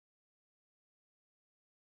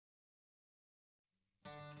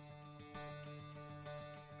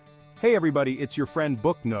Hey everybody, it's your friend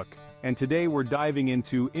Book Nook, and today we're diving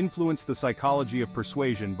into Influence the Psychology of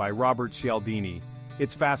Persuasion by Robert Cialdini.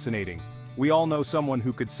 It's fascinating. We all know someone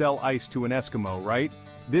who could sell ice to an Eskimo, right?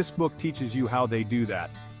 This book teaches you how they do that.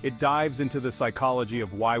 It dives into the psychology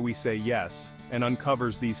of why we say yes, and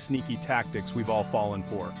uncovers these sneaky tactics we've all fallen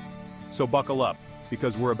for. So buckle up,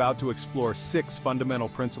 because we're about to explore 6 fundamental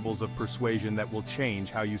principles of persuasion that will change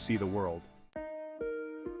how you see the world.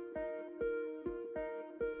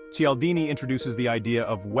 Cialdini introduces the idea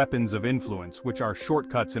of weapons of influence, which are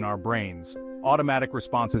shortcuts in our brains, automatic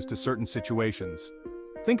responses to certain situations.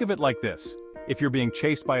 Think of it like this. If you're being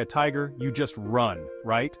chased by a tiger, you just run,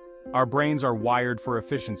 right? Our brains are wired for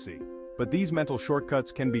efficiency. But these mental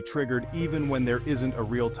shortcuts can be triggered even when there isn't a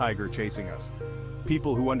real tiger chasing us.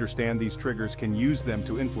 People who understand these triggers can use them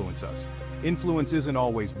to influence us. Influence isn't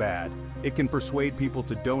always bad. It can persuade people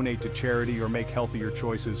to donate to charity or make healthier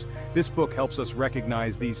choices. This book helps us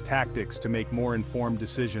recognize these tactics to make more informed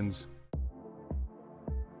decisions.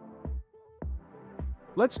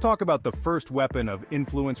 Let's talk about the first weapon of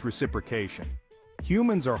influence: reciprocation.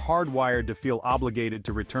 Humans are hardwired to feel obligated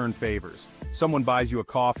to return favors. Someone buys you a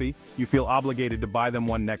coffee, you feel obligated to buy them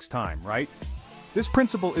one next time, right? This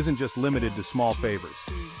principle isn't just limited to small favors.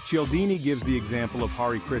 Cialdini gives the example of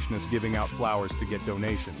Hare Krishnas giving out flowers to get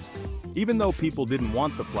donations. Even though people didn't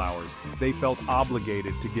want the flowers, they felt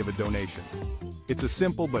obligated to give a donation. It's a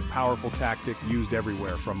simple but powerful tactic used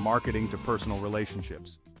everywhere, from marketing to personal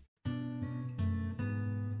relationships.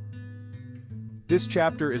 This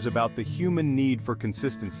chapter is about the human need for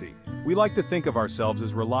consistency. We like to think of ourselves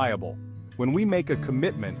as reliable. When we make a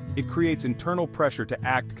commitment, it creates internal pressure to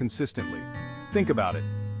act consistently. Think about it.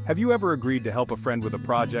 Have you ever agreed to help a friend with a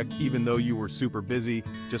project even though you were super busy,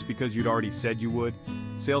 just because you'd already said you would?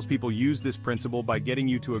 Salespeople use this principle by getting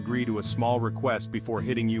you to agree to a small request before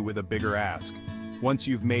hitting you with a bigger ask. Once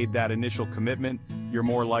you've made that initial commitment, you're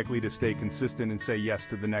more likely to stay consistent and say yes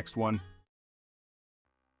to the next one.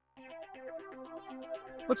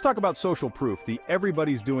 Let's talk about social proof, the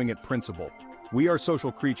everybody's doing it principle. We are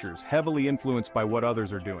social creatures, heavily influenced by what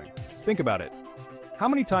others are doing. Think about it. How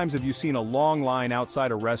many times have you seen a long line outside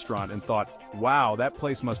a restaurant and thought, wow, that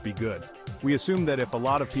place must be good? We assume that if a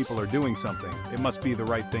lot of people are doing something, it must be the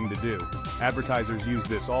right thing to do. Advertisers use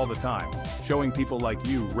this all the time, showing people like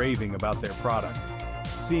you raving about their product.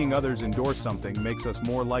 Seeing others endorse something makes us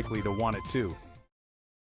more likely to want it too.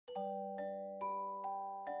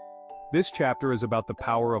 This chapter is about the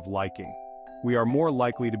power of liking. We are more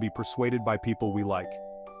likely to be persuaded by people we like.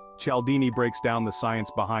 Cialdini breaks down the science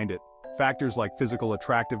behind it. Factors like physical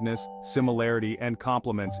attractiveness, similarity, and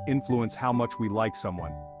compliments influence how much we like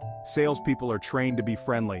someone. Salespeople are trained to be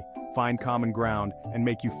friendly, find common ground, and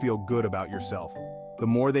make you feel good about yourself. The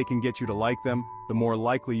more they can get you to like them, the more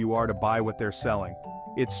likely you are to buy what they're selling.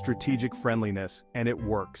 It's strategic friendliness, and it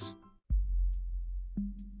works.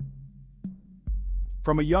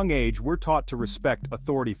 From a young age, we're taught to respect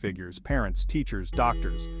authority figures, parents, teachers,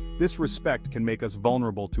 doctors. This respect can make us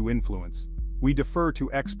vulnerable to influence. We defer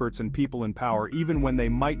to experts and people in power even when they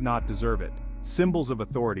might not deserve it. Symbols of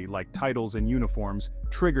authority, like titles and uniforms,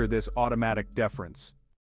 trigger this automatic deference.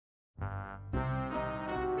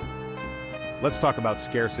 Let's talk about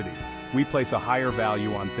scarcity. We place a higher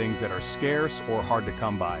value on things that are scarce or hard to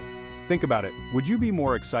come by. Think about it. Would you be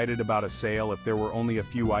more excited about a sale if there were only a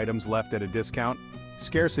few items left at a discount?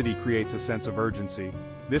 Scarcity creates a sense of urgency.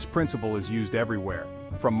 This principle is used everywhere,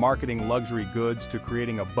 from marketing luxury goods to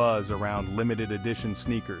creating a buzz around limited edition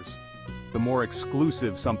sneakers. The more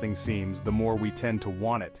exclusive something seems, the more we tend to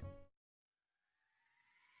want it.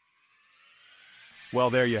 Well,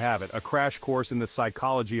 there you have it, a crash course in the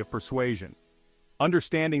psychology of persuasion.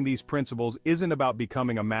 Understanding these principles isn't about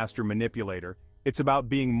becoming a master manipulator, it's about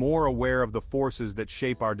being more aware of the forces that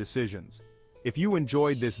shape our decisions. If you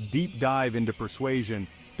enjoyed this deep dive into persuasion,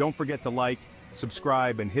 don't forget to like,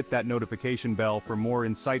 subscribe, and hit that notification bell for more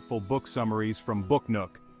insightful book summaries from Book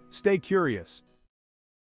Nook. Stay curious.